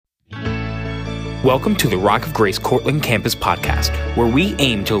Welcome to the Rock of Grace Cortland Campus Podcast, where we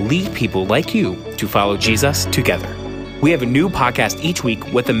aim to lead people like you to follow Jesus together. We have a new podcast each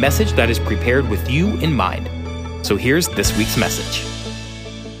week with a message that is prepared with you in mind. So here's this week's message.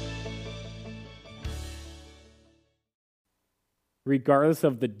 Regardless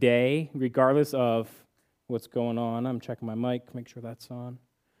of the day, regardless of what's going on, I'm checking my mic, make sure that's on.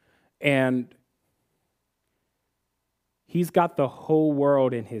 And he's got the whole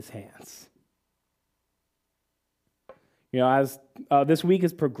world in his hands. You know, as this week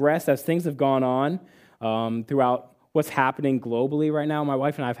has progressed, as things have gone on throughout what's happening globally right now, my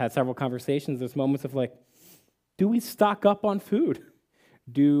wife and I have had several conversations. There's moments of like, do we stock up on food?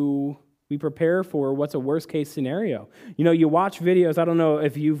 Do we prepare for what's a worst-case scenario? You know, you watch videos. I don't know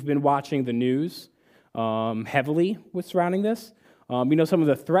if you've been watching the news heavily with surrounding this. You know, some of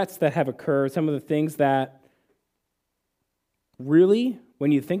the threats that have occurred, some of the things that really,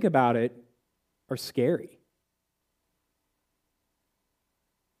 when you think about it, are scary.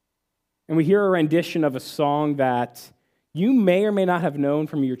 And we hear a rendition of a song that you may or may not have known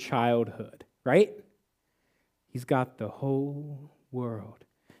from your childhood, right? He's got the whole world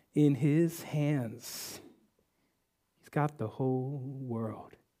in his hands. He's got the whole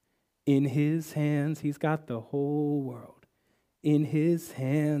world in his hands. He's got the whole world in his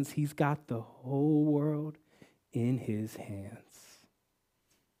hands. He's got the whole world in his hands.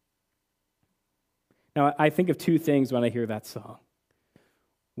 Now, I think of two things when I hear that song.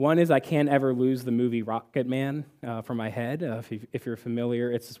 One is I can't ever lose the movie Rocket Man from my head. If you're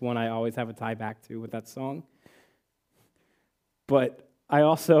familiar, it's just one I always have a tie back to with that song. But I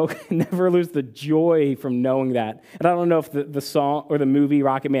also never lose the joy from knowing that. And I don't know if the song or the movie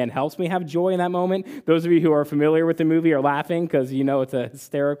Rocket Man helps me have joy in that moment. Those of you who are familiar with the movie are laughing because you know it's a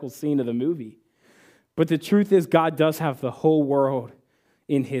hysterical scene of the movie. But the truth is God does have the whole world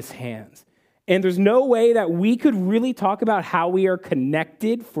in his hands. And there's no way that we could really talk about how we are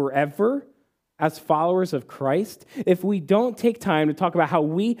connected forever as followers of Christ if we don't take time to talk about how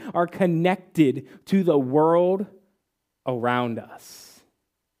we are connected to the world around us.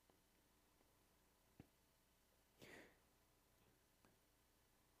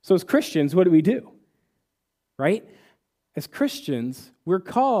 So as Christians, what do? Right? As Christians, we're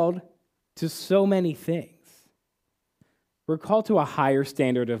called to so many things. We're called to a higher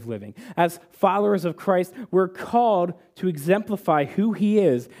standard of living. As followers of Christ, we're called to exemplify who he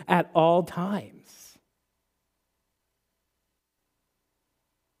is at all times.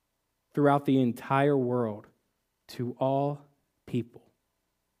 Throughout the entire world, to all people.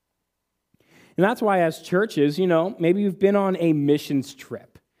 And that's why as churches, you know, maybe you've been on a missions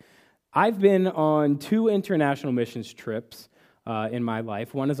trip. I've been on 2 international missions trips in my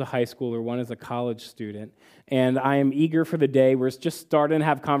life. One as a high schooler, one as a college student. And I am eager for the day we're just starting to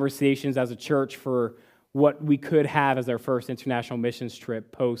have conversations as a church for what we could have as our first international missions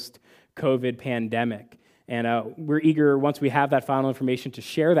trip post-COVID pandemic. And we're eager, once we have that final information, to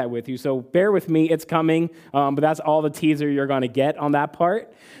share that with you. So bear with me, it's coming, but that's all the teaser you're going to get on that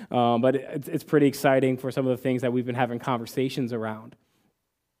part. But it's pretty exciting for some of the things that we've been having conversations around.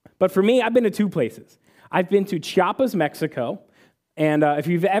 But for me, I've been to 2 places. I've been to Chiapas, Mexico. And if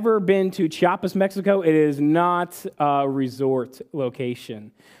you've ever been to Chiapas, Mexico, it is not a resort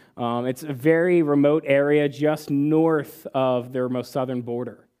location. It's a very remote area just north of their most southern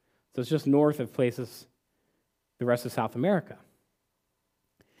border. So it's just north of places, the rest of South America.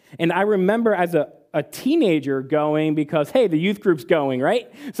 And I remember as a teenager going because, hey, the youth group's going, right?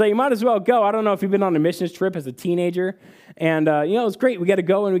 So you might as well go. I don't know if you've been on a missions trip as a teenager. And, you know, it's great. We got to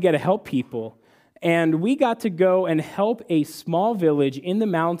go and we got to help people. And we got to go and help a small village in the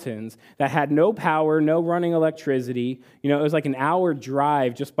mountains that had no power, no running electricity. You know, it was like an hour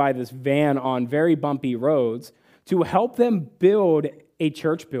drive just by this van on very bumpy roads to help them build a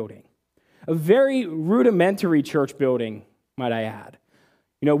church building. A very rudimentary church building, might I add.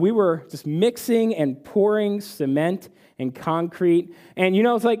 You know, we were just mixing and pouring cement and concrete. And, you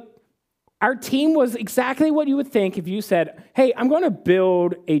know, it's like, our team was exactly what you would think if you said, hey, I'm going to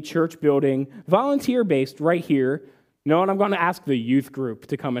build a church building, volunteer-based right here, you know, and I'm going to ask the youth group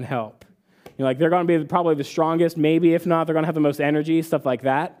to come and help. You know, like they're going to be probably the strongest, maybe, if not, they're going to have the most energy, stuff like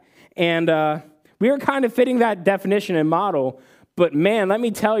that. And we were kind of fitting that definition and model, but man, let me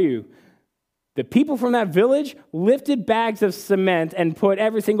tell you, the people from that village lifted bags of cement and put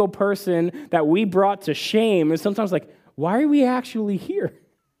every single person that we brought to shame. And sometimes like, why are we actually here?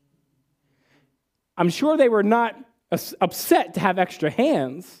 I'm sure they were not upset to have extra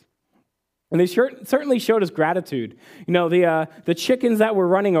hands, and they certainly showed us gratitude. You know, the chickens that were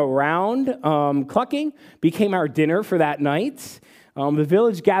running around clucking became our dinner for that night. The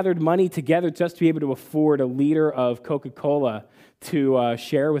village gathered money together just to be able to afford a liter of Coca-Cola to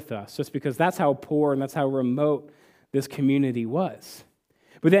share with us, just because that's how poor and that's how remote this community was.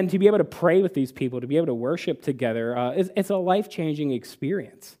 But then to be able to pray with these people, to be able to worship together, it's a life-changing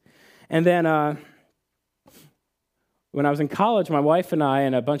experience. And then when I was in college, my wife and I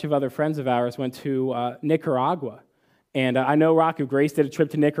and a bunch of other friends of ours went to Nicaragua. And I know Rock of Grace did a trip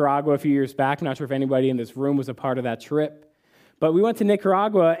to Nicaragua a few years back. Not sure if anybody in this room was a part of that trip. But we went to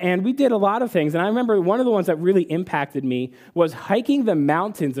Nicaragua, and we did a lot of things. And I remember one of the ones that really impacted me was hiking the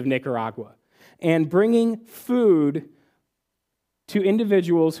mountains of Nicaragua and bringing food to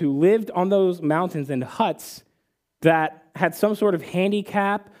individuals who lived on those mountains in huts that had some sort of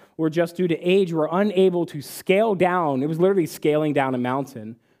handicap or just due to age were unable to scale down. It was literally scaling down a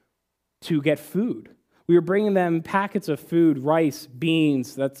mountain to get food. We were bringing them packets of food, rice,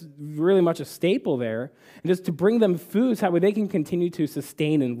 beans. That's really much a staple there. And just to bring them food so that way they can continue to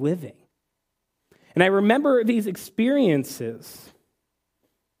sustain in living. And I remember these experiences,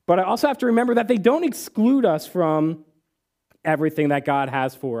 but I also have to remember that they don't exclude us from everything that God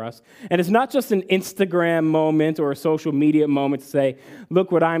has for us. And it's not just an Instagram moment or a social media moment to say,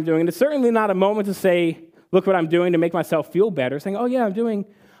 look what I'm doing. And it's certainly not a moment to say, look what I'm doing to make myself feel better, saying, oh yeah, I'm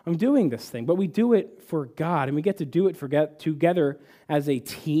doing this thing. But we do it for God, and we get to do it together as a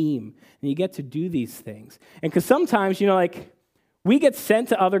team. And you get to do these things. And because sometimes, we get sent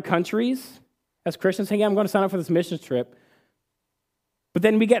to other countries as Christians, saying, yeah, I'm going to sign up for this missions trip. But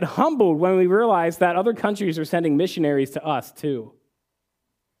then we get humbled when we realize that other countries are sending missionaries to us too.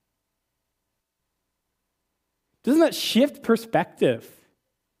 Doesn't that shift perspective?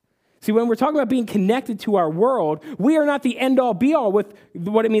 See, when we're talking about being connected to our world, we are not the end-all, be-all with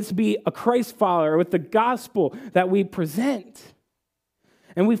what it means to be a Christ follower, with the gospel that we present.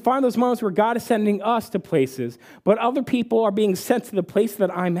 And we find those moments where God is sending us to places, but other people are being sent to the place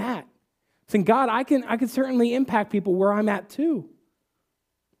that I'm at. Saying, God, I can certainly impact people where I'm at too.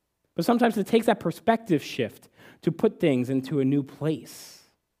 But sometimes it takes that perspective shift to put things into a new place.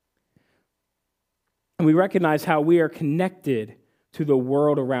 And we recognize how we are connected to the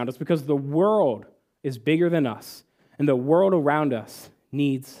world around us because the world is bigger than us, and the world around us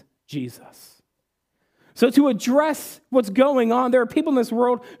needs Jesus. So to address what's going on, there are people in this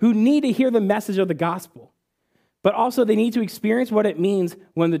world who need to hear the message of the gospel, but also they need to experience what it means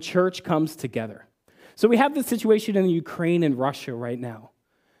when the church comes together. So we have this situation in Ukraine and Russia right now.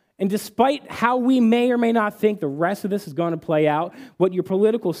 And despite how we may or may not think the rest of this is going to play out, what your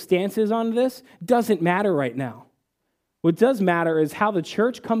political stance is on this doesn't matter right now. What does matter is how the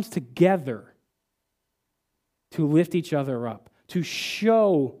church comes together to lift each other up, to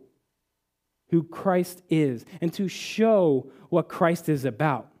show who Christ is, and to show what Christ is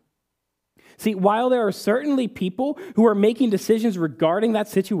about. See, while there are certainly people who are making decisions regarding that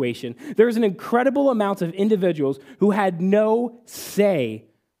situation, there's an incredible amount of individuals who had no say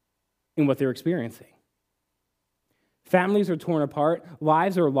in what they're experiencing. Families are torn apart,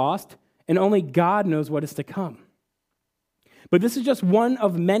 lives are lost, and only God knows what is to come. But this is just one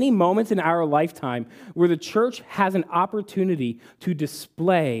of many moments in our lifetime where the church has an opportunity to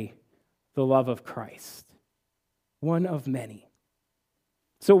display the love of Christ. One of many.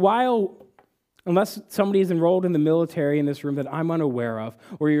 So unless somebody is enrolled in the military in this room that I'm unaware of,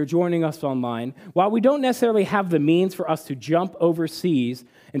 or you're joining us online, while we don't necessarily have the means for us to jump overseas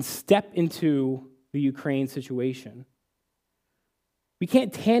and step into the Ukraine situation, we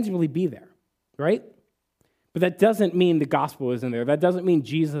can't tangibly be there, right? But that doesn't mean the gospel isn't there. That doesn't mean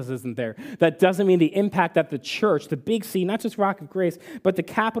Jesus isn't there. That doesn't mean the impact that the church, the big C, not just Rock of Grace, but the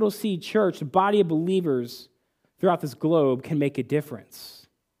capital C church, the body of believers throughout this globe can make a difference.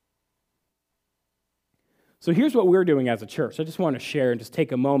 So here's what we're doing as a church. I just want to share and just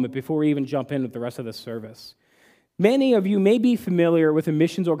take a moment before we even jump in with the rest of this service. Many of you may be familiar with a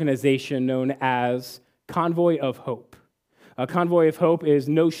missions organization known as Convoy of Hope. Convoy of Hope is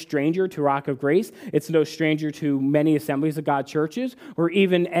no stranger to Rock of Grace. It's no stranger to many Assemblies of God churches or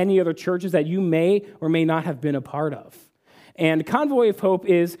even any other churches that you may or may not have been a part of. And Convoy of Hope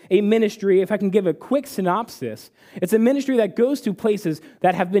is a ministry, if I can give a quick synopsis, it's a ministry that goes to places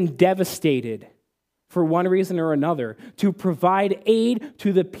that have been devastated for one reason or another to provide aid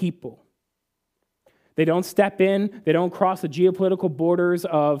to the people. They don't step in. They don't cross the geopolitical borders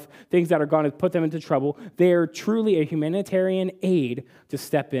of things that are going to put them into trouble. They are truly a humanitarian aid to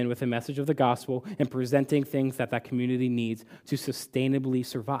step in with the message of the gospel and presenting things that community needs to sustainably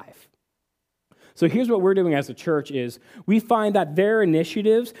survive. So here's what we're doing as a church is we find that their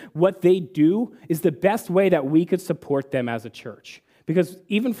initiatives, what they do, is the best way that we could support them as a church. Because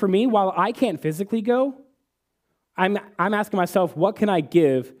even for me, while I can't physically go, I'm asking myself, what can I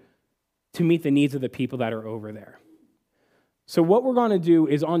give to meet the needs of the people that are over there? So what we're going to do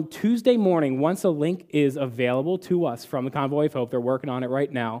is on Tuesday morning, once a link is available to us from the Convoy of Hope, they're working on it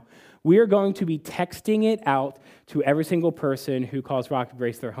right now, we are going to be texting it out to every single person who calls Rock of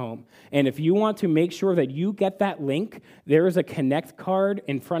Grace their home. And if you want to make sure that you get that link, there is a Connect card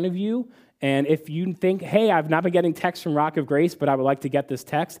in front of you. And if you think, hey, I've not been getting texts from Rock of Grace, but I would like to get this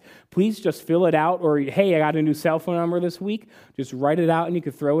text, please just fill it out. Or, hey, I got a new cell phone number this week. Just write it out, and you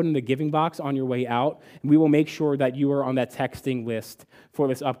can throw it in the giving box on your way out. And we will make sure that you are on that texting list for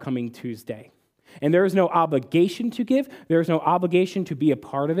this upcoming Tuesday. And there is no obligation to give. There is no obligation to be a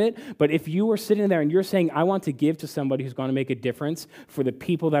part of it. But if you are sitting there and you're saying, I want to give to somebody who's going to make a difference for the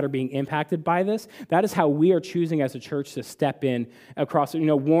people that are being impacted by this, that is how we are choosing as a church to step in across,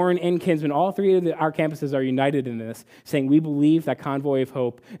 Warren and Kinsman, all three of our campuses are united in this, saying we believe that Convoy of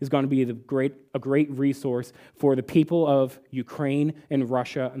Hope is going to be a great resource for the people of Ukraine and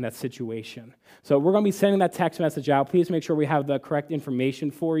Russia in that situation. So we're going to be sending that text message out. Please make sure we have the correct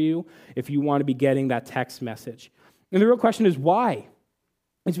information for you if you want to be getting that text message. And the real question is why?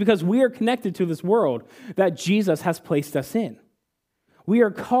 It's because we are connected to this world that Jesus has placed us in. We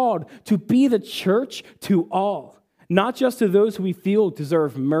are called to be the church to all, not just to those who we feel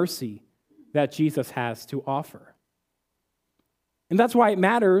deserve mercy that Jesus has to offer. And that's why it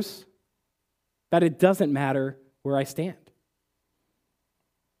matters that it doesn't matter where I stand.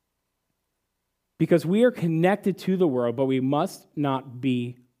 Because we are connected to the world, but we must not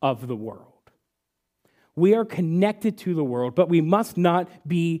be of the world. We are connected to the world, but we must not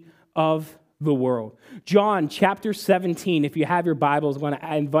be of the world. John chapter 17, if you have your Bibles, I'm going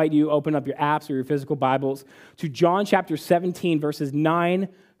to invite you to open up your apps or your physical Bibles to John chapter 17, verses 9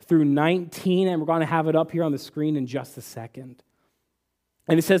 through 19, and we're going to have it up here on the screen in just a second.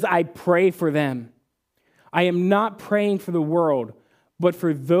 And it says, I pray for them. I am not praying for the world, but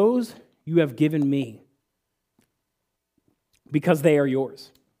for those you have given me, because they are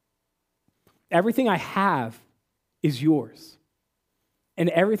yours. Everything I have is yours, and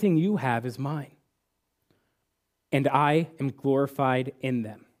everything you have is mine, and I am glorified in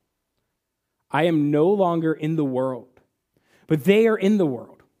them. I am no longer in the world, but they are in the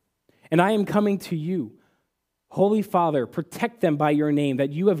world, and I am coming to you. Holy Father, protect them by your name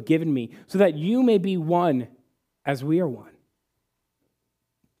that you have given me, so that you may be one as we are one.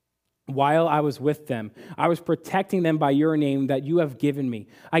 While I was with them, I was protecting them by your name that you have given me.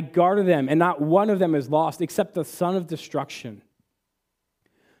 I guarded them, and not one of them is lost except the son of destruction,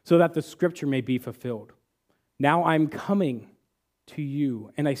 so that the scripture may be fulfilled. Now I'm coming to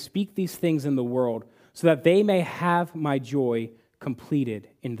you, and I speak these things in the world, so that they may have my joy completed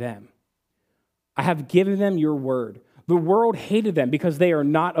in them. I have given them your word. The world hated them because they are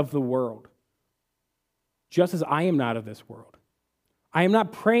not of the world, just as I am not of this world. I am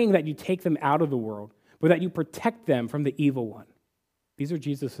not praying that you take them out of the world, but that you protect them from the evil one. These are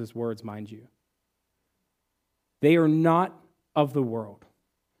Jesus' words, mind you. They are not of the world,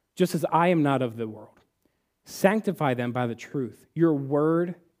 just as I am not of the world. Sanctify them by the truth. Your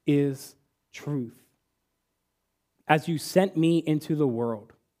word is truth. As you sent me into the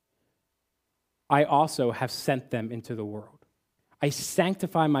world, I also have sent them into the world. I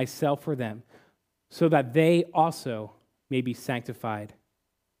sanctify myself for them, so that they also may be sanctified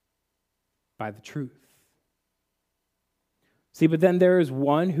by the truth. See, but then there is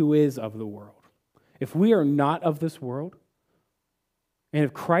one who is of the world. If we are not of this world, and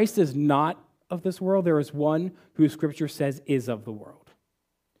if Christ is not of this world, there is one who Scripture says is of the world.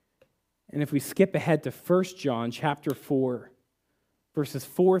 And if we skip ahead to 1 John chapter 4, verses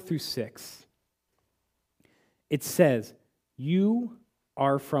 4 through 6, it says, you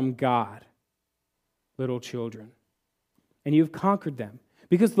are from God, little children, and you've conquered them,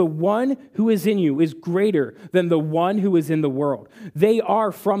 because the one who is in you is greater than the one who is in the world. They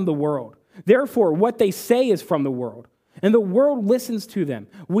are from the world. Therefore, what they say is from the world, and the world listens to them.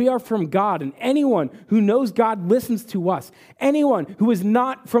 We are from God, and anyone who knows God listens to us. Anyone who is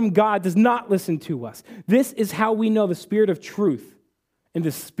not from God does not listen to us. This is how we know the spirit of truth and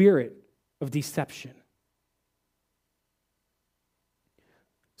the spirit of deception.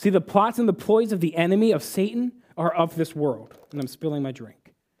 See, the plots and the ploys of the enemy, of Satan, are of this world. And I'm spilling my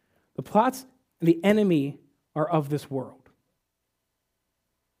drink. The plots and the enemy are of this world.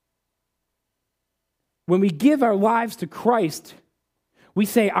 When we give our lives to Christ, we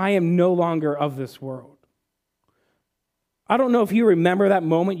say, I am no longer of this world. I don't know if you remember that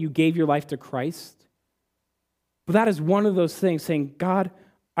moment you gave your life to Christ, but that is one of those things, saying, God,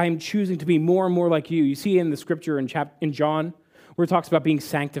 I am choosing to be more and more like you. You see in the scripture in John, where it talks about being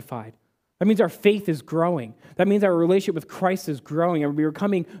sanctified. That means our faith is growing. That means our relationship with Christ is growing, and we're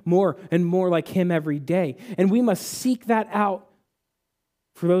becoming more and more like him every day. And we must seek that out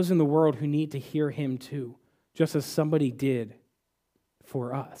for those in the world who need to hear him too, just as somebody did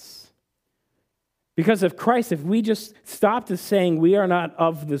for us. Because of Christ, if we just stop to saying we are not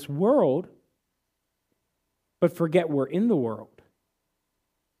of this world, but forget we're in the world,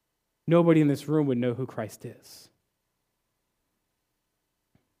 nobody in this room would know who Christ is.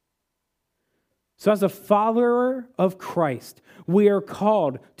 So as a follower of Christ, we are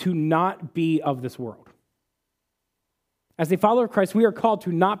called to not be of this world. As a follower of Christ, we are called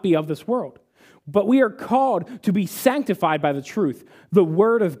to not be of this world. But we are called to be sanctified by the truth, the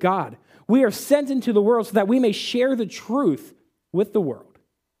Word of God. We are sent into the world so that we may share the truth with the world.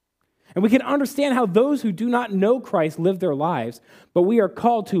 And we can understand how those who do not know Christ live their lives, but we are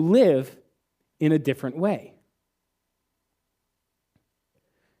called to live in a different way.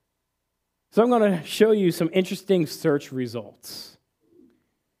 So I'm going to show you some interesting search results.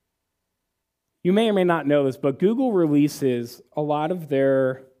 You may or may not know this, but Google releases a lot of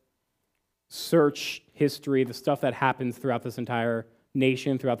their search history, the stuff that happens throughout this entire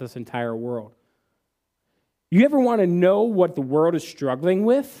nation, throughout this entire world. You ever want to know what the world is struggling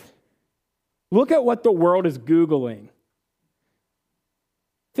with? Look at what the world is Googling.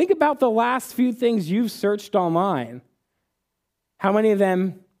 Think about the last few things you've searched online. How many of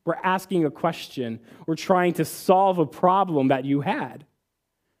them were asking a question or trying to solve a problem that you had?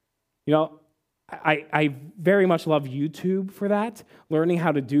 You know, I very much love YouTube for that, learning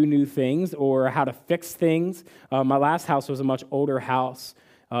how to do new things or how to fix things. My last house was a much older house.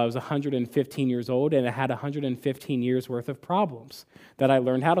 It was 115 years old, and it had 115 years worth of problems that I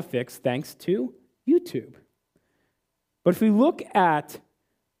learned how to fix thanks to YouTube. But if we look at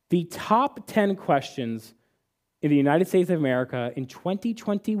the top 10 questions in the United States of America in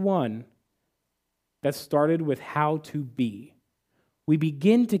 2021 that started with how to be, we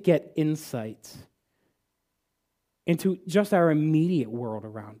begin to get insights into just our immediate world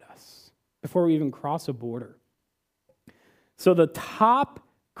around us before we even cross a border. So the top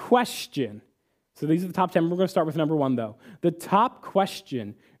question, so these are the top 10. We're going to start with number 1, though. The top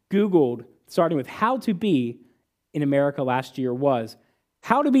question Googled, starting with how to be in America last year, was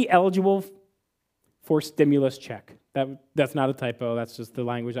how to be eligible for stimulus check. That's not a typo. That's just the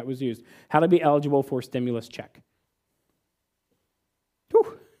language that was used. How to be eligible for stimulus check.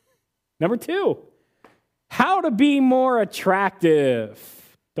 Whew. Number 2, how to be more attractive.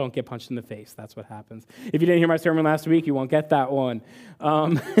 Don't get punched in the face. That's what happens. If you didn't hear my sermon last week, you won't get that one.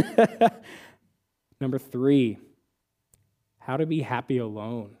 Number 3, how to be happy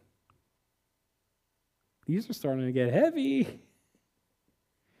alone. These are starting to get heavy.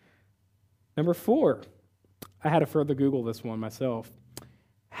 Number 4, I had to further Google this one myself.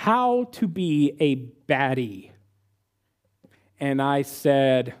 How to be a baddie. And I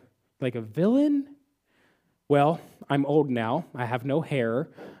said, like a villain? Well, I'm old now. I have no hair.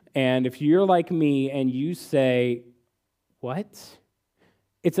 And if you're like me and you say, what?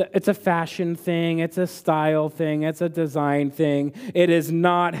 It's a fashion thing. It's a style thing. It's a design thing. It is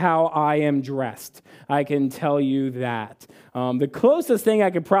not how I am dressed. I can tell you that. The closest thing I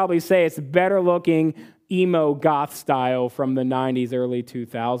could probably say is better looking emo goth style from the 90s, early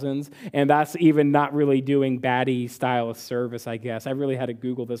 2000s. And that's even not really doing baddie style of service, I guess. I really had to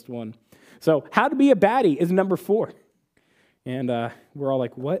Google this one. So how to be a baddie is number 4. And we're all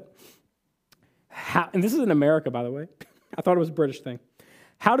like, what? And this is in America, by the way. I thought it was a British thing.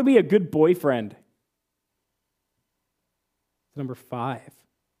 How to be a good boyfriend. Number 5.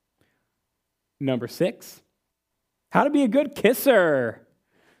 Number 6. How to be a good kisser.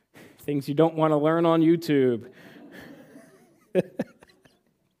 Things you don't want to learn on YouTube.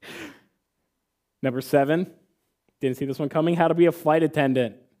 Number 7. Didn't see this one coming. How to be a flight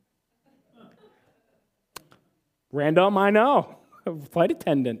attendant. Random, I know. A flight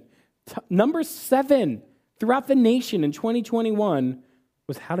attendant. Number 7 throughout the nation in 2021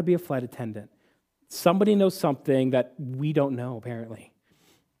 was how to be a flight attendant. Somebody knows something that we don't know, apparently.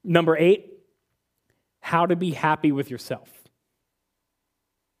 Number 8, how to be happy with yourself.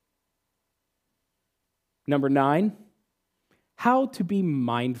 Number 9, how to be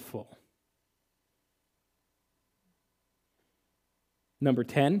mindful. Number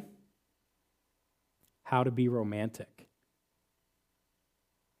 10, how to be romantic.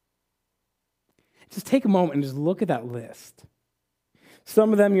 Just take a moment and just look at that list.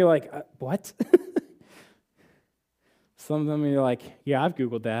 Some of them you're like, what? Some of them you're like, yeah, I've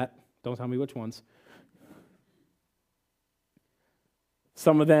Googled that. Don't tell me which ones.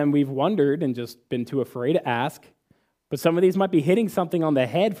 Some of them we've wondered and just been too afraid to ask. But some of these might be hitting something on the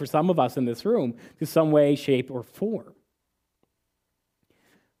head for some of us in this room to some way, shape, or form.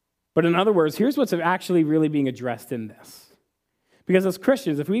 But in other words, here's what's actually really being addressed in this. Because as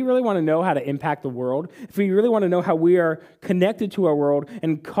Christians, if we really want to know how to impact the world, if we really want to know how we are connected to our world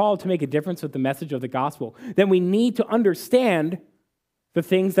and called to make a difference with the message of the gospel, then we need to understand the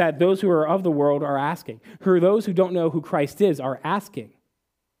things that those who are of the world are asking, who those who don't know who Christ is are asking.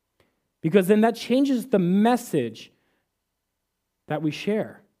 Because then that changes the message that we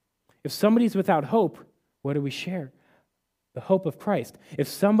share. If somebody's without hope, what do we share? The hope of Christ. If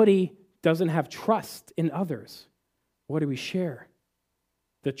somebody doesn't have trust in others, what do we share?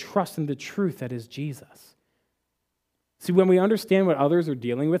 The trust and the truth that is Jesus. See, when we understand what others are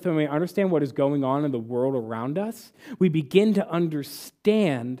dealing with, when we understand what is going on in the world around us, we begin to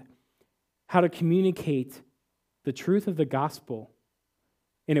understand how to communicate the truth of the gospel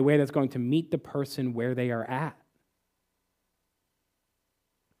in a way that's going to meet the person where they are at.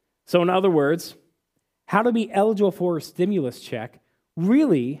 So in other words, how to be eligible for a stimulus check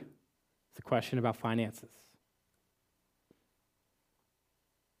really is a question about finances.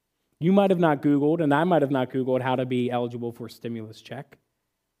 You might have not Googled, and I might have not Googled how to be eligible for a stimulus check.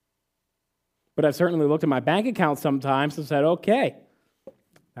 But I've certainly looked at my bank account sometimes and said, okay,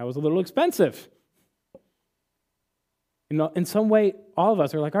 that was a little expensive. In some way, all of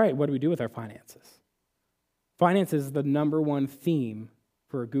us are like, all right, what do we do with our finances? Finances is the number one theme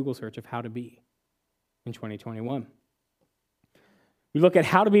for a Google search of how to be in 2021. We look at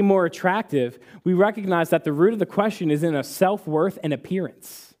how to be more attractive. We recognize that the root of the question is in a self-worth and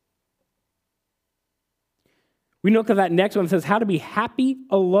appearance. We look at that next one that says how to be happy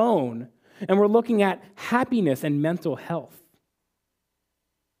alone, and we're looking at happiness and mental health.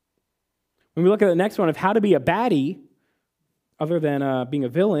 When we look at the next one of how to be a baddie, other than being a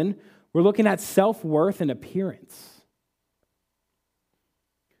villain, we're looking at self-worth and appearance.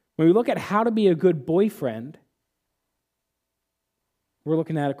 When we look at how to be a good boyfriend, we're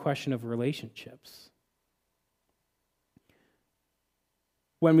looking at a question of relationships.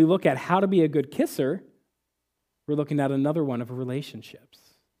 When we look at how to be a good kisser, we're looking at another one of relationships.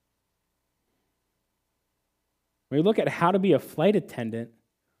 When we look at how to be a flight attendant,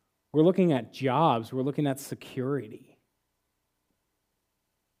 we're looking at jobs, we're looking at security,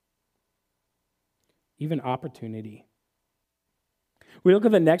 even opportunity. We look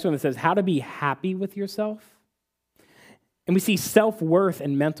at the next one that says how to be happy with yourself. And we see self-worth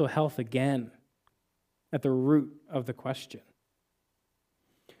and mental health again at the root of the question.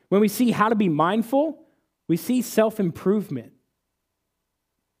 When we see how to be mindful, we see self-improvement.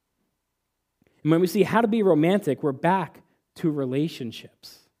 And when we see how to be romantic, we're back to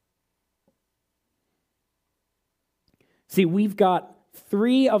relationships. See, we've got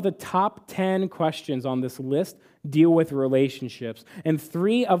 3 of the top 10 questions on this list deal with relationships, and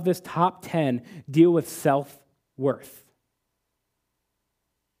 3 of this top 10 deal with self-worth.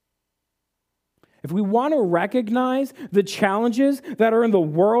 If we want to recognize the challenges that are in the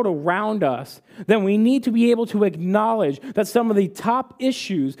world around us, then we need to be able to acknowledge that some of the top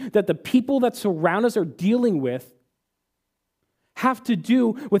issues that the people that surround us are dealing with have to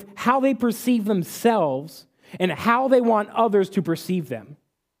do with how they perceive themselves and how they want others to perceive them.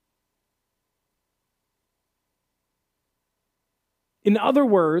 In other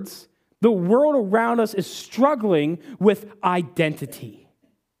words, the world around us is struggling with identity.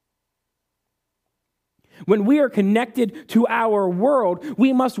 When we are connected to our world,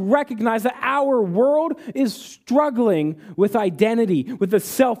 we must recognize that our world is struggling with identity, with the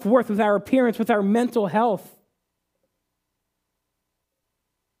self-worth, with our appearance, with our mental health.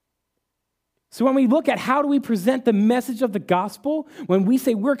 So when we look at how do we present the message of the gospel, when we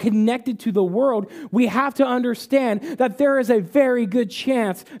say we're connected to the world, we have to understand that there is a very good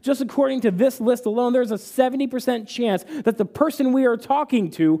chance, just according to this list alone, there's a 70% chance that the person we are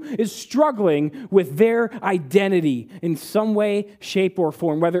talking to is struggling with their identity in some way, shape, or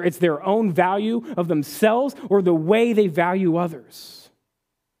form, whether it's their own value of themselves or the way they value others.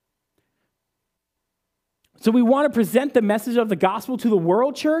 So we want to present the message of the gospel to the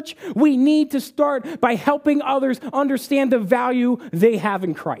world, church. We need to start by helping others understand the value they have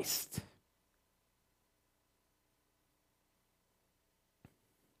in Christ.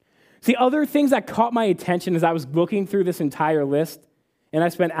 See, other things that caught my attention as I was looking through this entire list, and I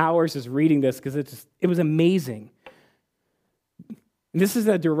spent hours just reading this because it was amazing. And this is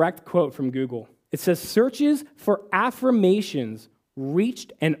a direct quote from Google. It says, searches for affirmations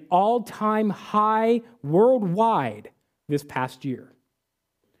reached an all-time high worldwide this past year.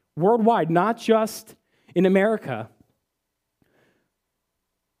 Worldwide, not just in America.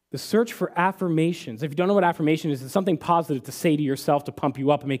 The search for affirmations. If you don't know what affirmation is, it's something positive to say to yourself to pump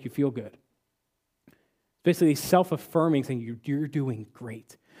you up and make you feel good. It's basically self-affirming, saying you're doing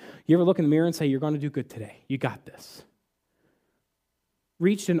great. You ever look in the mirror and say, you're going to do good today. You got this.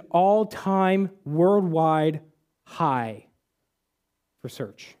 Reached an all-time worldwide high for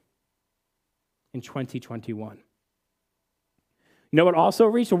search in 2021. You know what also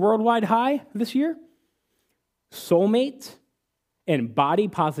reached a worldwide high this year? Soulmate and body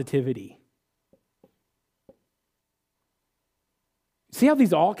positivity. See how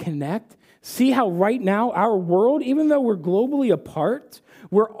these all connect? See how right now our world, even though we're globally apart,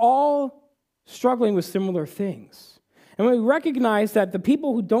 we're all struggling with similar things. And when we recognize that the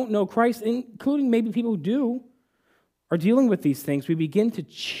people who don't know Christ, including maybe people who do, are dealing with these things, we begin to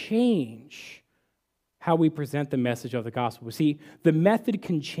change how we present the message of the gospel. See, the method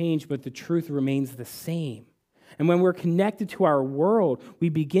can change, but the truth remains the same. And when we're connected to our world, we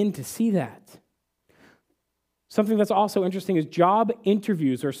begin to see that. Something that's also interesting is job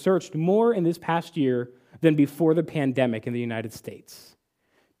interviews are searched more in this past year than before the pandemic in the United States.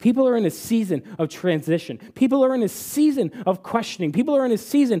 People are in a season of transition. People are in a season of questioning. People are in a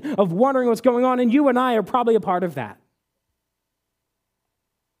season of wondering what's going on, and you and I are probably a part of that.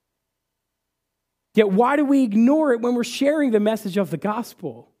 Yet why do we ignore it when we're sharing the message of the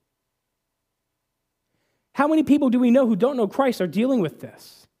gospel? How many people do we know who don't know Christ are dealing with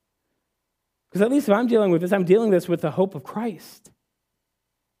this? Because at least if I'm dealing with this, I'm dealing this with the hope of Christ.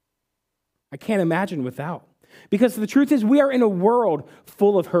 I can't imagine without. Because the truth is, we are in a world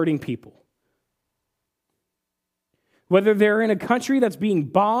full of hurting people. Whether they're in a country that's being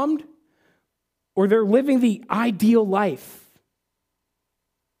bombed or they're living the ideal life.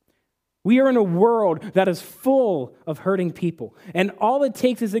 We are in a world that is full of hurting people. And all it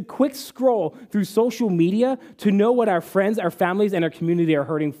takes is a quick scroll through social media to know what our friends, our families, and our community are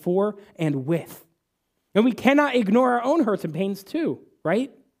hurting for and with. And we cannot ignore our own hurts and pains too,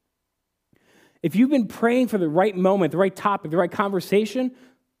 right? If you've been praying for the right moment, the right topic, the right conversation,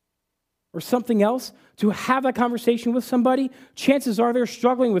 or something else, to have that conversation with somebody, chances are they're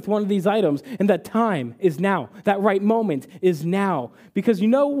struggling with one of these items, and that time is now. That right moment is now. Because you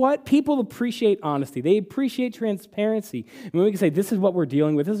know what? People appreciate honesty. They appreciate transparency. And when we can say, this is what we're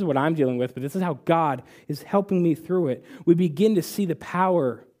dealing with, this is what I'm dealing with, but this is how God is helping me through it, we begin to see the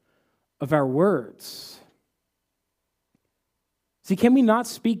power of our words. See, can we not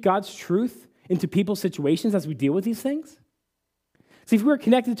speak God's truth into people's situations as we deal with these things? See, if we're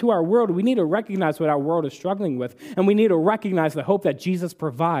connected to our world, we need to recognize what our world is struggling with, and we need to recognize the hope that Jesus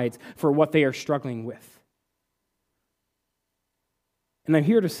provides for what they are struggling with. And I'm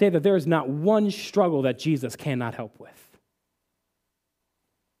here to say that there is not one struggle that Jesus cannot help with.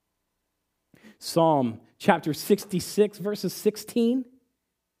 Psalm chapter 66, verses 16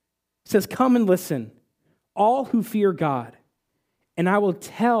 says, "Come and listen, all who fear God, and I will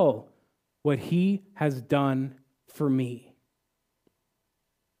tell what he has done for me."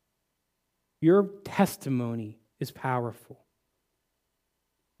 Your testimony is powerful.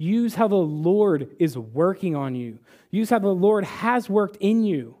 Use how the Lord is working on you. Use how the Lord has worked in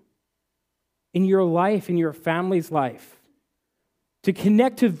you, in your life, in your family's life, to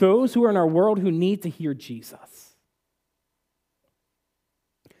connect to those who are in our world who need to hear Jesus.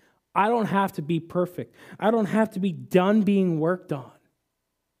 I don't have to be perfect. I don't have to be done being worked on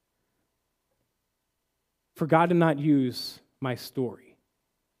for God to not use my story.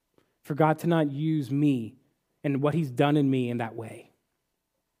 For God to not use me and what he's done in me in that way.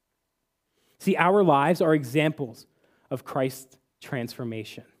 See, our lives are examples of Christ's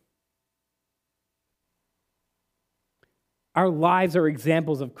transformation. Our lives are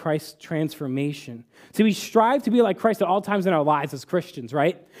examples of Christ's transformation. See, we strive to be like Christ at all times in our lives as Christians,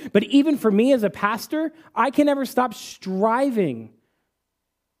 right? But even for me as a pastor, I can never stop striving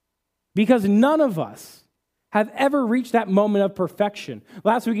because none of us have ever reached that moment of perfection.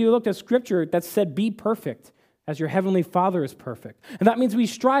 Last week, you looked at scripture that said, be perfect as your heavenly Father is perfect. And that means we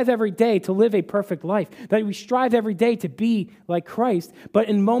strive every day to live a perfect life, that we strive every day to be like Christ. But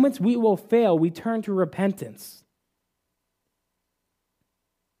in moments we will fail, we turn to repentance.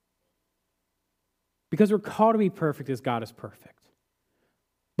 Because we're called to be perfect as God is perfect.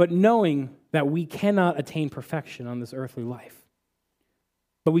 But knowing that we cannot attain perfection on this earthly life.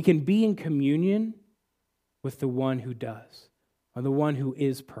 But we can be in communion with the one who does, or the one who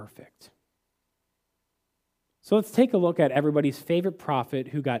is perfect. So let's take a look at everybody's favorite prophet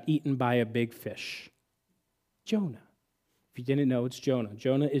who got eaten by a big fish. Jonah. If you didn't know, it's Jonah.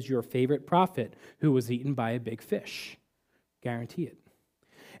 Jonah is your favorite prophet who was eaten by a big fish. Guarantee it.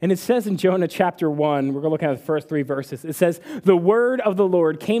 And it says in Jonah chapter 1, we're going to look at the first 3 verses. It says, the word of the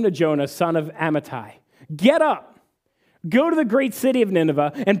Lord came to Jonah, son of Amittai. Get up, go to the great city of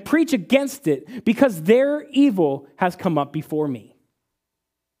Nineveh and preach against it, because their evil has come up before me.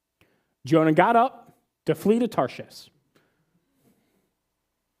 Jonah got up to flee to Tarshish.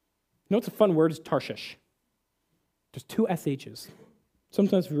 You know what's a fun word? Is Tarshish. There's 2 SHs.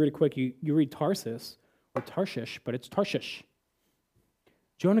 Sometimes if you read it quick, you read Tarsus or Tarshish, but it's Tarshish.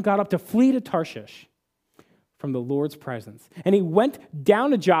 Jonah got up to flee to Tarshish from the Lord's presence. And he went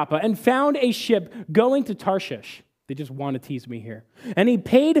down to Joppa and found a ship going to Tarshish. They just want to tease me here. And he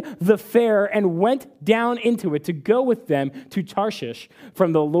paid the fare and went down into it to go with them to Tarshish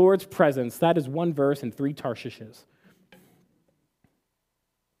from the Lord's presence. That is 1 verse and 3 Tarshishes.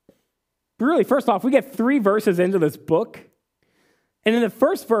 Really, first off, we get 3 verses into this book. And in the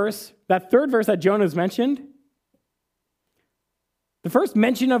first verse, that 3rd verse that Jonah's mentioned, the first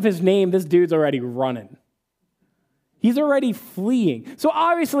mention of his name, this dude's already running. He's already fleeing. So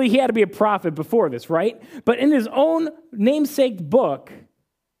obviously he had to be a prophet before this, right? But in his own namesake book,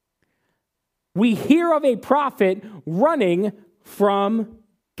 we hear of a prophet running from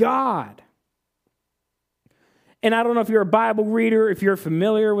God. And I don't know if you're a Bible reader, if you're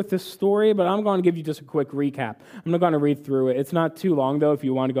familiar with this story, but I'm going to give you just a quick recap. I'm not going to read through it. It's not too long, though, if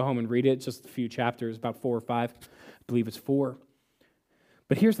you want to go home and read it. It's just a few chapters, about 4 or 5. I believe it's 4.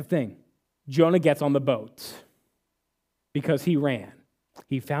 But here's the thing. Jonah gets on the boat because he ran.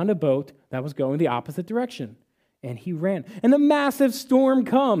 He found a boat that was going the opposite direction, and he ran. And a massive storm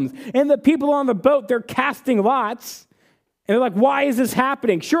comes, and the people on the boat, they're casting lots, and they're like, why is this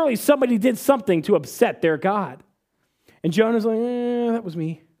happening? Surely somebody did something to upset their God. And Jonah's like, that was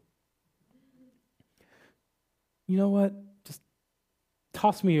me. You know what? Just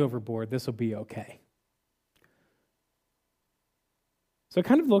toss me overboard. This will be okay. So I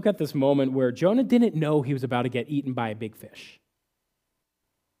kind of look at this moment where Jonah didn't know he was about to get eaten by a big fish.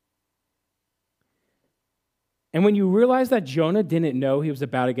 And when you realize that Jonah didn't know he was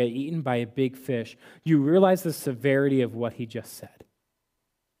about to get eaten by a big fish, you realize the severity of what he just said.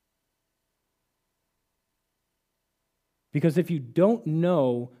 Because if you don't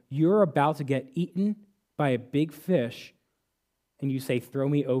know you're about to get eaten by a big fish, and you say, throw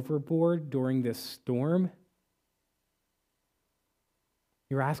me overboard during this storm,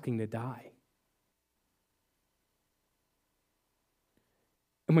 you're asking to die.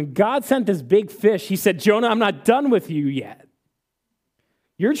 And when God sent this big fish, he said, Jonah, I'm not done with you yet.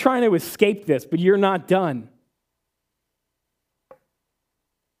 You're trying to escape this, but you're not done.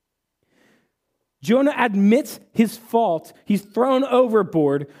 Jonah admits his fault. He's thrown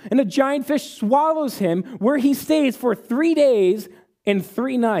overboard, and a giant fish swallows him, where he stays for 3 days and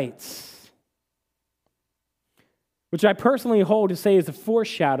 3 nights, which I personally hold to say is a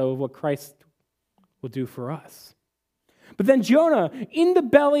foreshadow of what Christ will do for us. But then Jonah, in the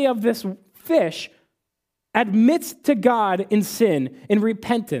belly of this fish, admits to God in sin, in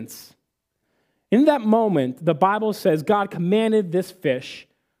repentance. In that moment, the Bible says God commanded this fish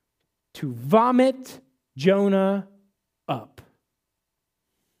to vomit Jonah up.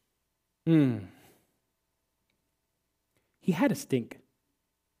 He had to stink.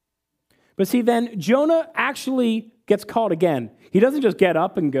 But see, then Jonah actually gets called again. He doesn't just get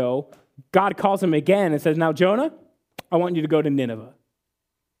up and go. God calls him again and says, now, Jonah, I want you to go to Nineveh.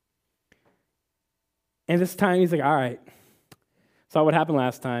 And this time he's like, all right, saw what happened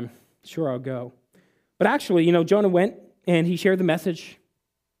last time. Sure, I'll go. But actually, Jonah went and he shared the message.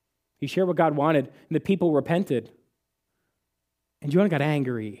 He shared what God wanted, and the people repented. And Jonah got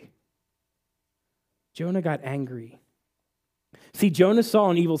angry. Jonah got angry. See, Jonah saw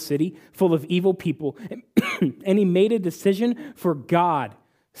an evil city full of evil people, and he made a decision for God,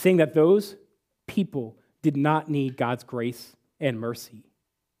 saying that those people did not need God's grace and mercy.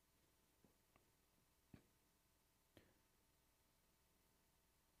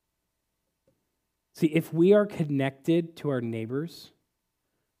 See, if we are connected to our neighbors,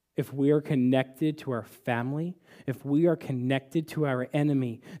 if we are connected to our family, if we are connected to our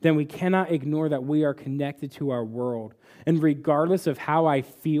enemy, then we cannot ignore that we are connected to our world. And regardless of how I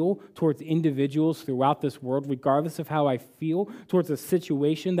feel towards individuals throughout this world, regardless of how I feel towards the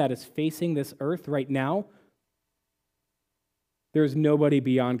situation that is facing this earth right now, there is nobody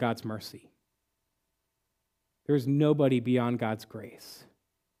beyond God's mercy. There is nobody beyond God's grace.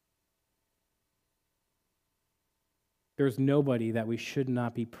 There's nobody that we should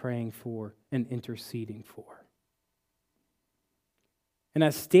not be praying for and interceding for. And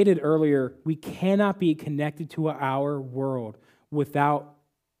as stated earlier, we cannot be connected to our world without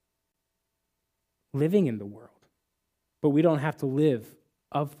living in the world. But we don't have to live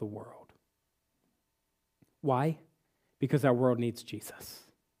of the world. Why? Because our world needs Jesus.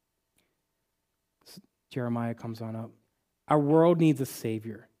 Jeremiah comes on up. Our world needs a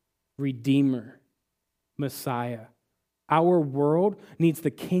Savior, Redeemer, Messiah. Our world needs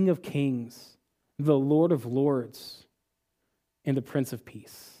the King of Kings, the Lord of Lords, and the Prince of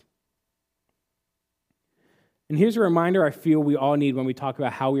Peace. And here's a reminder I feel we all need when we talk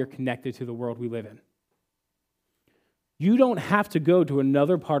about how we are connected to the world we live in. You don't have to go to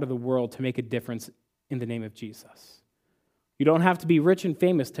another part of the world to make a difference in the name of Jesus. You don't have to be rich and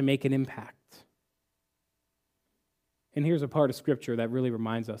famous to make an impact. And here's a part of Scripture that really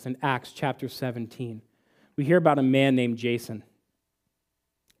reminds us. In Acts chapter 17, we hear about a man named Jason.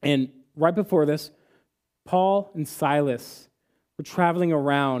 And right before this, Paul and Silas were traveling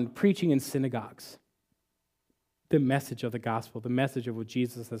around preaching in synagogues the message of the gospel, the message of what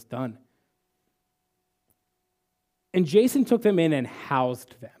Jesus has done. And Jason took them in and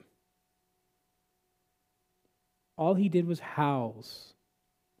housed them. All he did was house.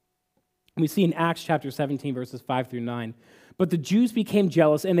 We see in Acts chapter 17, verses 5 through 9. But the Jews became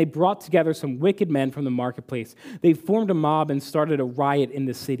jealous, and they brought together some wicked men from the marketplace. They formed a mob and started a riot in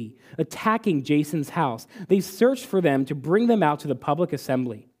the city, attacking Jason's house. They searched for them to bring them out to the public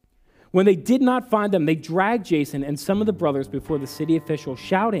assembly. When they did not find them, they dragged Jason and some of the brothers before the city officials,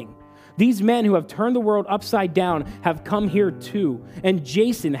 shouting, "These men who have turned the world upside down have come here too, and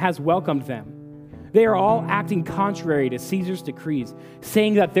Jason has welcomed them. They are all acting contrary to Caesar's decrees,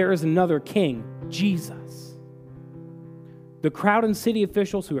 saying that there is another king, Jesus." The crowd and city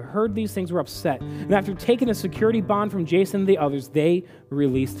officials who heard these things were upset, and after taking a security bond from Jason and the others, they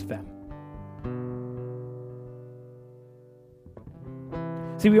released them.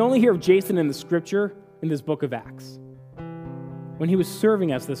 See, we only hear of Jason in the Scripture in this book of Acts, when he was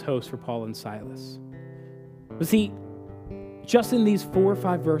serving as this host for Paul and Silas. But see, just in these 4 or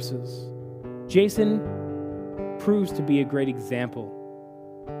 5 verses, Jason proves to be a great example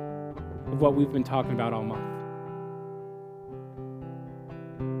of what we've been talking about all month.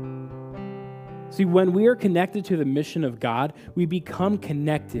 See, when we are connected to the mission of God, we become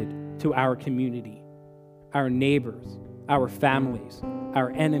connected to our community, our neighbors, our families,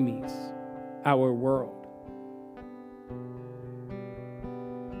 our enemies, our world.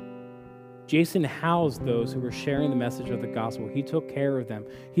 Jason housed those who were sharing the message of the gospel. He took care of them.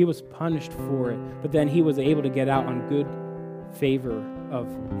 He was punished for it, but then he was able to get out on good favor of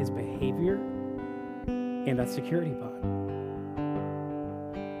his behavior and that security bond.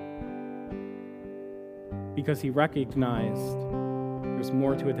 Because he recognized there's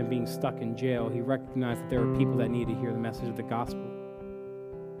more to it than being stuck in jail. He recognized that there are people that need to hear the message of the gospel.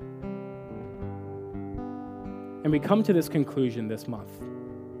 And we come to this conclusion this month,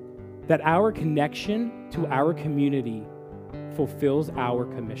 that our connection to our community fulfills our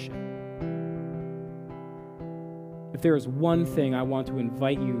commission. If there is one thing I want to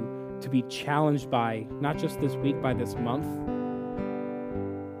invite you to be challenged by, not just this week, by this month,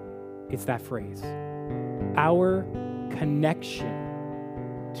 it's that phrase. Our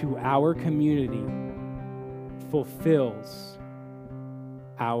connection to our community fulfills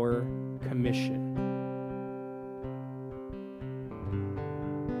our commission.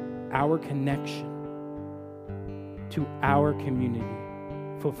 Our connection to our community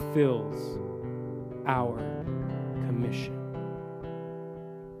fulfills our commission.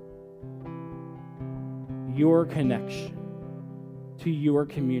 Your connection to your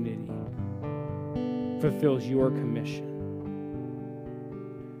community fulfills your commission.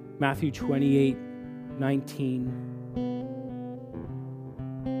 Matthew 28:19.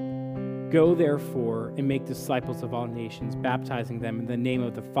 Go therefore and make disciples of all nations, baptizing them in the name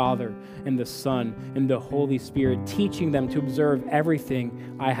of the Father and the Son and the Holy Spirit, teaching them to observe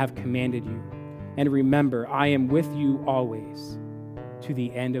everything I have commanded you. And remember, I am with you always to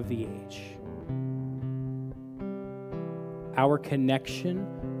the end of the age. Our connection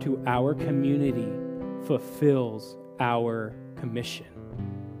to our community fulfills our commission.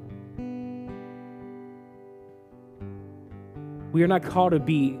 We are not called to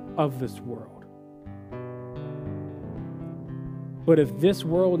be of this world. But if this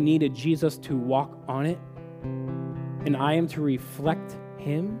world needed Jesus to walk on it, and I am to reflect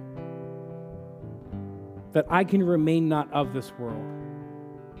him, that I can remain not of this world,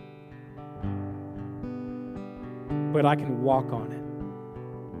 but I can walk on it.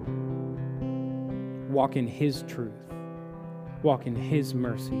 Walk in his truth. Walk in his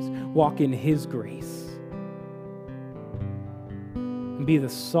mercies. Walk in his grace. And be the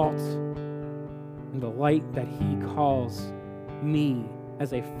salt and the light that he calls me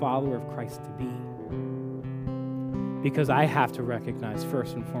as a follower of Christ to be. because I have to recognize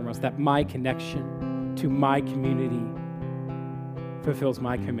first and foremost that my connection to my community fulfills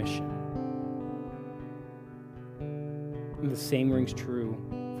my commission. And the same rings true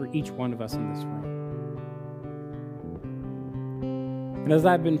for each one of us in this room. And as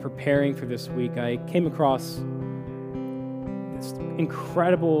I've been preparing for this week, I came across this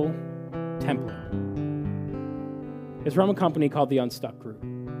incredible template. It's from a company called the Unstuck Group.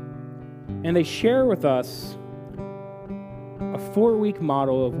 And they share with us a 4-week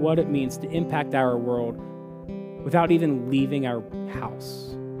model of what it means to impact our world without even leaving our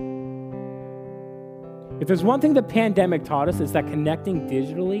house. If there's one thing the pandemic taught us, it's that connecting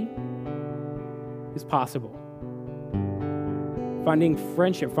digitally is possible. Finding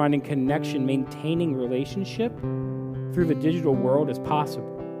friendship, finding connection, maintaining relationship through the digital world is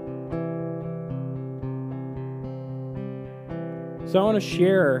possible. So I want to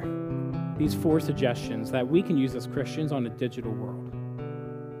share these 4 suggestions that we can use as Christians on a digital world.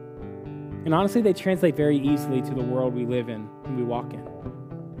 And honestly, they translate very easily to the world we live in and we walk in.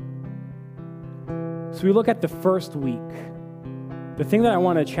 So we look at the first week. The thing that I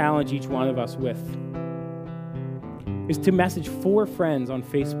want to challenge each one of us with is to message 4 friends on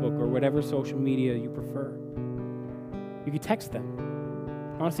Facebook or whatever social media you prefer. You can text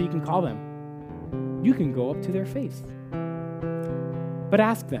them. Honestly, you can call them. You can go up to their face. But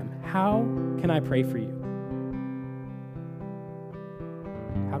ask them, how can I pray for you?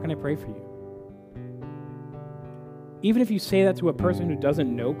 How can I pray for you? Even if you say that to a person who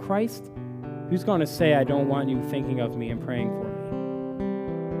doesn't know Christ, who's going to say, I don't want you thinking of me and praying for me?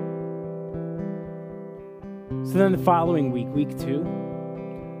 So then the following week, week 2,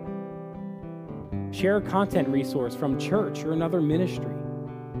 share a content resource from church or another ministry.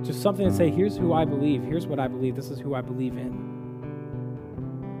 Just something to say, here's who I believe, here's what I believe, this is who I believe in.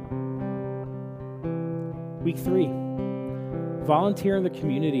 Week 3, volunteer in the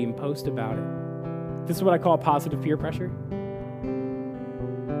community and post about it. This is what I call positive peer pressure.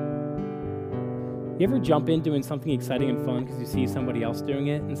 You ever jump in doing something exciting and fun because you see somebody else doing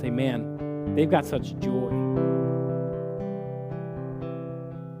it and say, man, they've got such joy.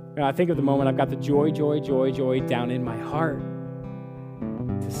 I think of the moment I've got the joy down in my heart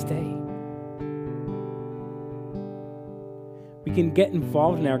to stay. We can get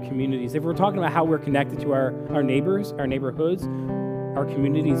involved in our communities. If we're talking about how we're connected to our neighbors, our neighborhoods, our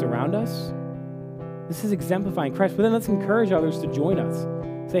communities around us, this is exemplifying Christ. But then let's encourage others to join us.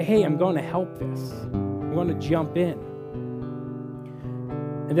 Say, hey, I'm going to help this. I'm going to jump in.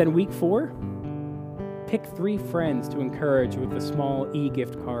 And then week 4, pick 3 friends to encourage with a small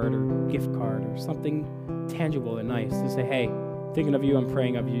e-gift card or gift card or something tangible and nice to say, hey, I'm thinking of you, I'm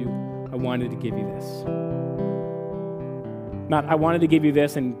praying of you, I wanted to give you this. Not, I wanted to give you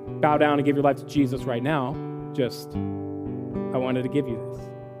this and bow down and give your life to Jesus right now. Just, I wanted to give you this.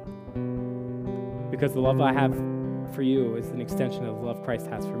 Because the love I have for you is an extension of the love Christ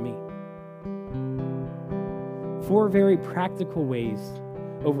has for me. 4 very practical ways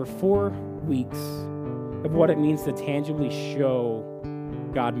over 4 weeks of what it means to tangibly show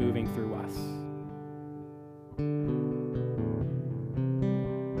God moving through us.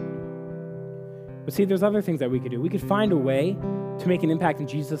 But see, there's other things that we could do. We could find a way to make an impact in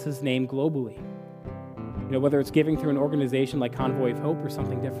Jesus' name globally. Whether it's giving through an organization like Convoy of Hope or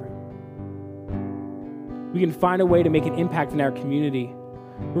something different. We can find a way to make an impact in our community.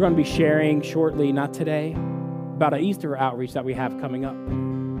 We're going to be sharing shortly, not today, about an Easter outreach that we have coming up.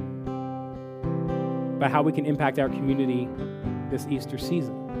 About how we can impact our community this Easter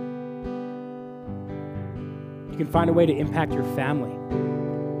season. You can find a way to impact your family.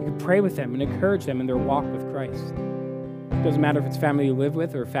 You can pray with them and encourage them in their walk with Christ. It doesn't matter if it's family you live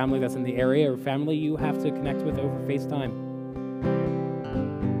with or family that's in the area or family you have to connect with over FaceTime.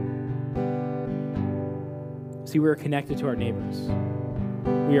 See, we are connected to our neighbors.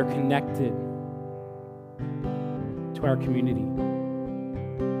 We are connected to our community.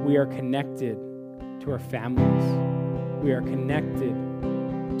 We are connected to our families. We are connected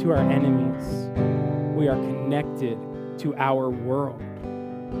to our enemies. We are connected to our world.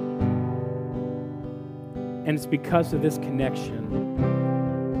 And it's because of this connection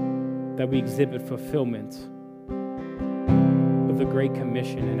that we exhibit fulfillment of the Great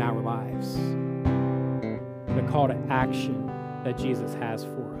Commission in our lives. The call to action that Jesus has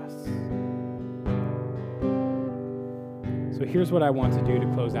for us. So here's what I want to do to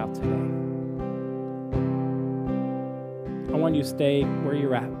close out today. I want you to stay where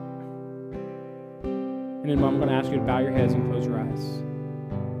you're at. And then I'm going to ask you to bow your heads and close your eyes.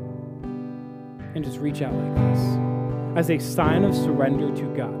 And just reach out like this. as a sign of surrender to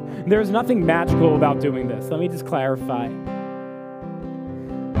God. There's nothing magical about doing this. Let me just clarify.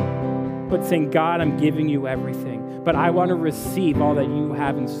 But saying, God, I'm giving you everything, but I want to receive all that you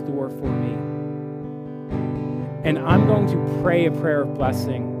have in store for me. And I'm going to pray a prayer of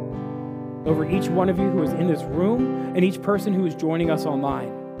blessing over each one of you who is in this room and each person who is joining us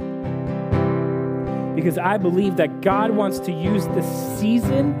online. Because I believe that God wants to use this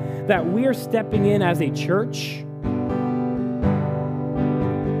season that we are stepping in as a church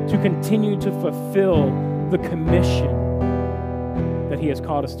to continue to fulfill the commission that he has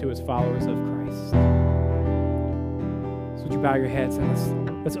called us to as followers of Christ. So would you bow your heads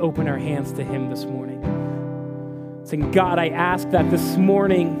and let's open our hands to him this morning. Saying, God, I ask that this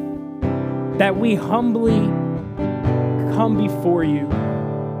morning that we humbly come before you,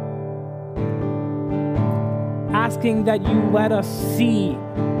 asking that you let us see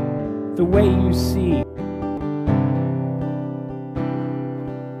the way you see.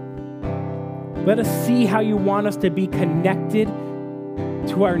 Let us see how you want us to be connected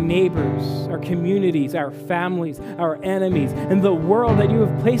to our neighbors, our communities, our families, our enemies, and the world that you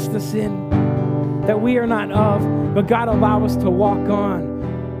have placed us in, that we are not of, but God, allow us to walk on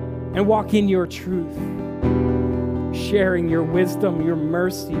and walk in your truth, sharing your wisdom, your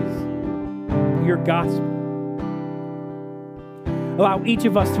mercies, your gospel. Allow each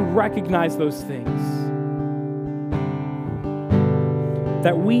of us to recognize those things,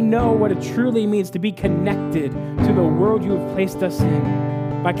 that we know what it truly means to be connected to the world you have placed us in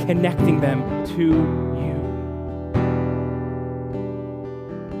by connecting them to you.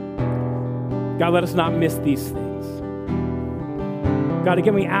 God, let us not miss these things. God,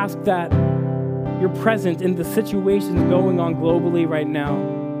 again, we ask that you're present in the situations going on globally right now.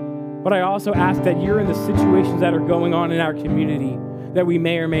 But I also ask that you're in the situations that are going on in our community that we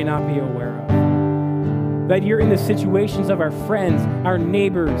may or may not be aware of. That you're in the situations of our friends, our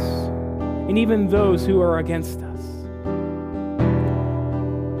neighbors, and even those who are against us.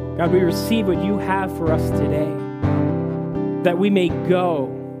 God, we receive what you have for us today, that we may go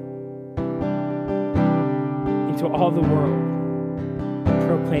into all the world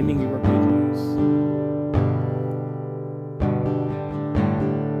proclaiming your good news.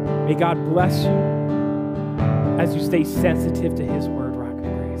 May God bless you as you stay sensitive to his word, Rock of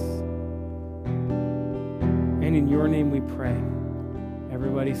Grace. And in your name we pray.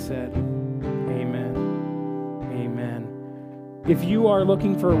 Everybody said, amen. Amen. If you are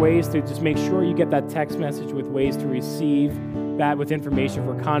looking for ways to just make sure you get that text message with ways to receive that with information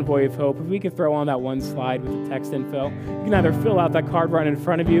for Convoy of Hope, if we could throw on that one slide with the text info, you can either fill out that card right in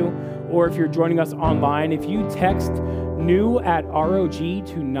front of you, or if you're joining us online, if you text new at ROG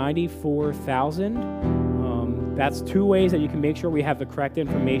to 94,000, that's two ways that you can make sure we have the correct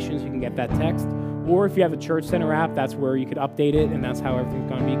information so you can get that text. Or if you have the Church Center app, that's where you could update it, and that's how everything's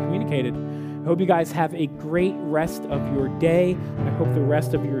going to be communicated. I hope you guys have a great rest of your day. I hope the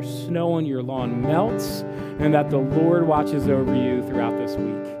rest of your snow on your lawn melts, and that the Lord watches over you throughout this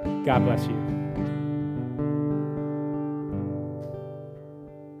week. God bless you.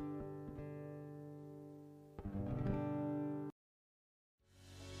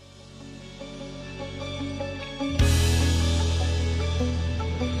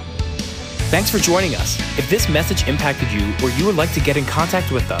 Thanks for joining us. If this message impacted you or you would like to get in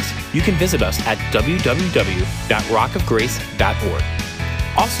contact with us, you can visit us at www.rockofgrace.org.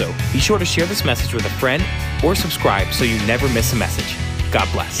 Also, be sure to share this message with a friend or subscribe so you never miss a message. God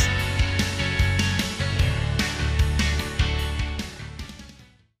bless.